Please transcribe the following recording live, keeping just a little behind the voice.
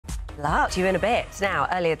luck. You in a bit. Now,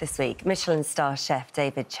 earlier this week, Michelin star chef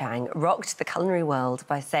David Chang rocked the culinary world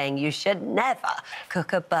by saying you should never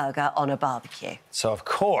cook a burger on a barbecue. So, of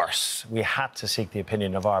course, we had to seek the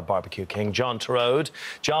opinion of our barbecue king, John Torode.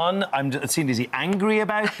 John, I'm seeing, is he angry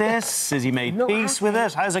about this? Has he made peace with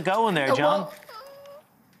it? How's it going there, John?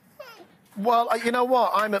 Well, you know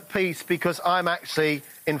what? I'm at peace because I'm actually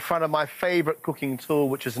in front of my favourite cooking tool,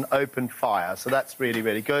 which is an open fire. So that's really,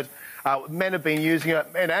 really good. Men have been using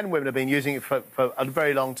it, men and women have been using it for a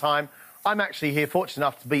very long time. I'm actually here, fortunate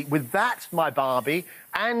enough to be with that, my Barbie,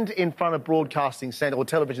 and in front of Broadcasting Centre or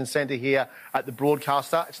Television Centre here at the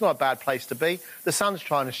Broadcaster. It's not a bad place to be. The sun's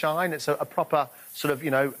trying to shine. It's a proper sort of,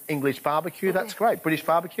 you know, English barbecue. That's great, British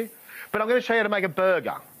barbecue. But I'm going to show you how to make a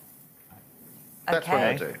burger. That's what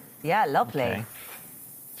I'll do. Yeah, lovely. Okay.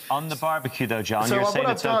 On the barbecue, though, John, so you're saying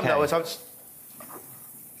what it's I've done, okay. though, is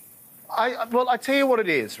well, I tell you what it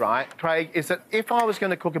is, right, Craig, is that if I was going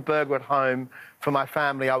to cook a burger at home for my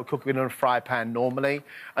family, I would cook it in a fry pan normally.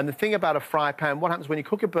 And the thing about a fry pan, what happens when you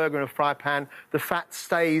cook a burger in a fry pan, the fat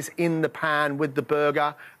stays in the pan with the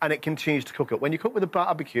burger and it continues to cook it. When you cook with a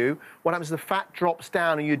barbecue, what happens is the fat drops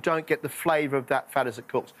down and you don't get the flavour of that fat as it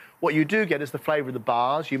cooks. What you do get is the flavour of the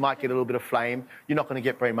bars. You might get a little bit of flame. You're not going to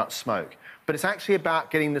get very much smoke. But it's actually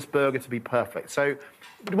about getting this burger to be perfect. So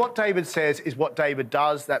what David says is what David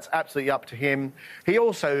does. That's absolutely up to him. He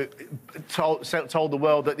also told the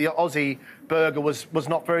world that the Aussie burger was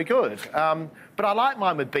not very good. But I like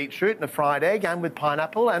mine with beetroot and a fried egg and with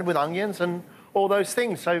pineapple and with onions and all those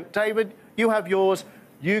things. So, David, you have yours.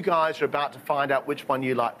 You guys are about to find out which one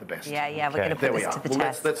you like the best. Yeah, we're going to put this to the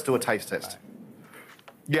test. Let's do a taste test.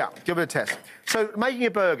 Yeah, give it a test. So, making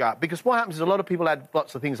a burger, because what happens is a lot of people add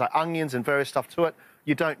lots of things like onions and various stuff to it.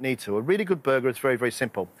 You don't need to. A really good burger is very, very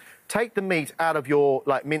simple. Take the meat out of your,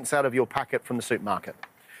 mince out of your packet from the supermarket.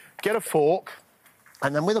 Get a fork,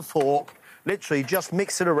 and then with a fork, literally just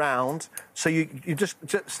mix it around so you just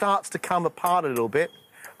starts to come apart a little bit.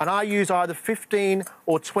 And I use either 15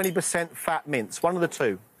 or 20% fat mince, one of the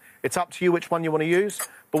two. It's up to you which one you want to use,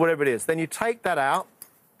 but whatever it is. Then you take that out.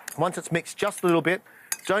 Once it's mixed just a little bit,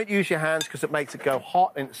 don't use your hands because it makes it go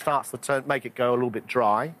hot and it starts to make it go a little bit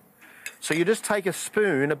dry. So you just take a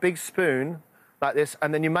spoon, a big spoon, like this,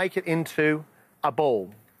 and then you make it into a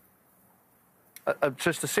ball.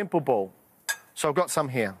 Just a simple ball. So I've got some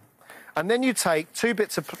here. And then you take 2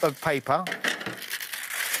 bits of paper,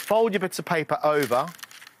 fold your bits of paper over,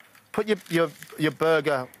 put your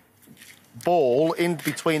burger ball in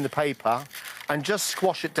between the paper, and just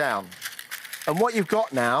squash it down. And what you've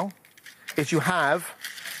got now is you have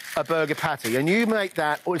a burger patty, and you make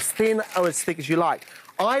that as thin or as thick as you like.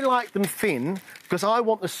 I like them thin because I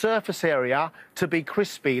want the surface area to be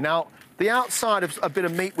crispy. Now, the outside of a bit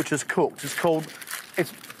of meat which is cooked is called,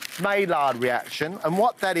 it's Maillard reaction, and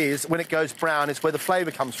what that is, when it goes brown, is where the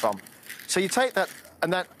flavour comes from. So you take that,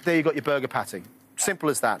 and there you've got your burger patty. Simple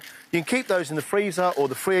as that. You can keep those in the freezer or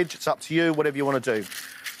the fridge, it's up to you, whatever you want to do.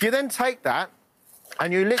 You then take that,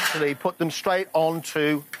 and you literally put them straight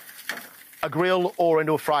onto a grill or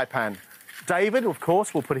into a fry pan. David, of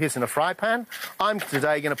course, will put his in a fry pan. I'm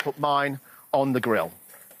today going to put mine on the grill.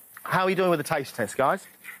 How are you doing with the taste test, guys?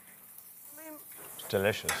 It's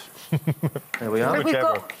delicious. There we are.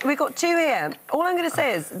 We've got 2 here. All I'm going to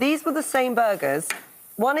say is these were the same burgers.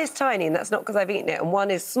 One is tiny, and that's not because I've eaten it, and one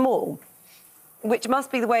is small, which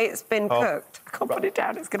must be the way it's been cooked. I can't put it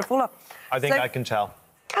down, it's going to fall off. I think I can tell.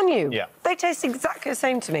 Can you? Yeah. They taste exactly the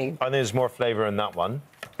same to me. I think there's more flavour in that one.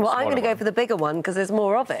 Well, I'm going to go for the bigger one because there's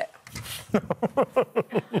more of it.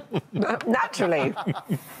 Naturally.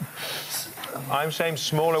 I'm saying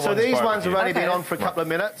smaller ones. So these barbecue. ones have only been on for a couple of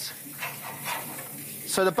minutes.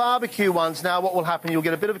 So the barbecue ones, now what will happen, you'll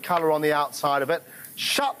get a bit of colour on the outside of it.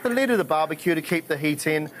 Shut the lid of the barbecue to keep the heat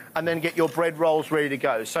in, and then get your bread rolls ready to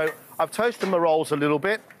go. So I've toasted my rolls a little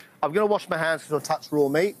bit. I'm going to wash my hands because I'll touch raw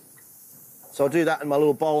meat. So I'll do that in my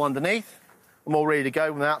little bowl underneath. I'm all ready to go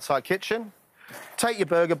from the outside kitchen. Take your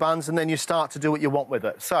burger buns and then you start to do what you want with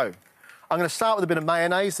it. So I'm going to start with a bit of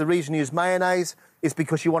mayonnaise. The reason you use mayonnaise is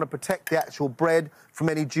because you want to protect the actual bread from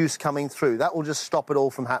any juice coming through. That will just stop it all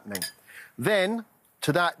from happening. Then,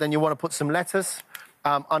 to that, then you want to put some lettuce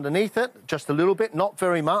underneath it, just a little bit, not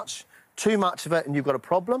very much. Too much of it and you've got a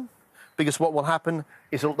problem, because what will happen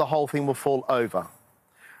is the whole thing will fall over.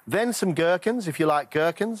 Then some gherkins, if you like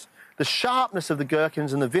gherkins. The sharpness of the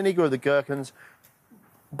gherkins and the vinegar of the gherkins,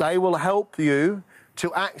 they will help you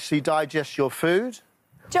to actually digest your food.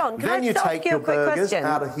 John, can I just ask you a quick question?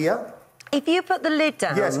 Out of here. If you put the lid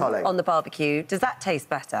down Holly. on the barbecue, does that taste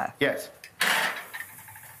better? Yes.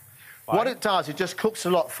 Why? What it does, it just cooks a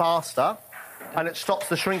lot faster and it stops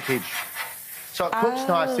the shrinkage. So it cooks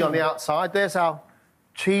nicely on the outside. There's our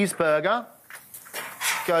cheeseburger.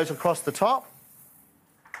 Goes across the top.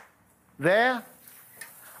 There.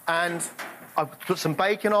 And I've put some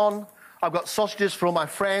bacon on. I've got sausages for all my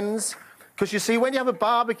friends. Because you see, when you have a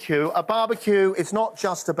barbecue is not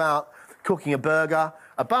just about cooking a burger.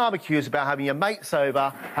 A barbecue is about having your mates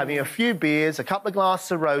over, having a few beers, a couple of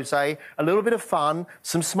glasses of rosé, a little bit of fun,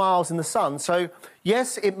 some smiles in the sun. So,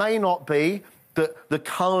 yes, it may not be the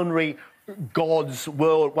culinary God's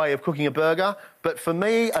world way of cooking a burger, but for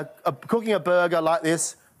me, cooking a burger like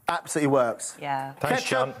this absolutely works. Yeah. Thanks, Ketchup,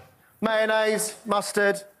 John. mayonnaise,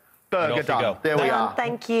 mustard, burger done. Go. There we are.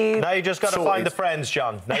 Thank you. Now you just got to Sorted. find the friends,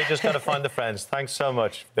 John. Now you just got to find the friends. Thanks so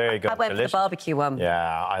much. There you go. I went for the Delicious. barbecue one.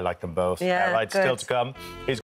 Yeah, I like them both. Yeah, All right, good. still to come. He's